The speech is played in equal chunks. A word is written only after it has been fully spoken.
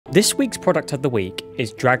This week's product of the week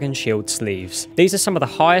is Dragon Shield sleeves. These are some of the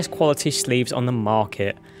highest quality sleeves on the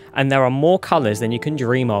market, and there are more colours than you can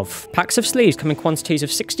dream of. Packs of sleeves come in quantities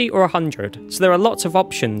of 60 or 100, so there are lots of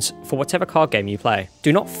options for whatever card game you play.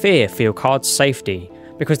 Do not fear for your card's safety,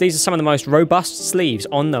 because these are some of the most robust sleeves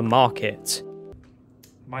on the market.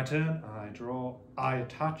 My turn, I draw. I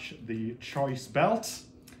attach the choice belt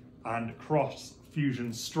and cross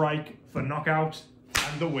fusion strike for knockout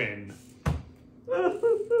and the win.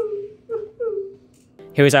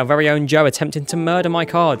 Here is our very own Joe attempting to murder my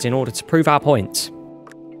cards in order to prove our point.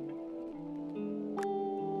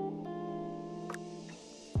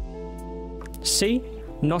 See?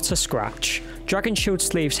 Not a scratch. Dragon Shield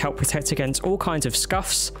sleeves help protect against all kinds of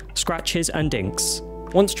scuffs, scratches and dinks.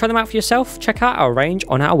 Want to try them out for yourself? Check out our range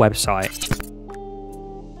on our website.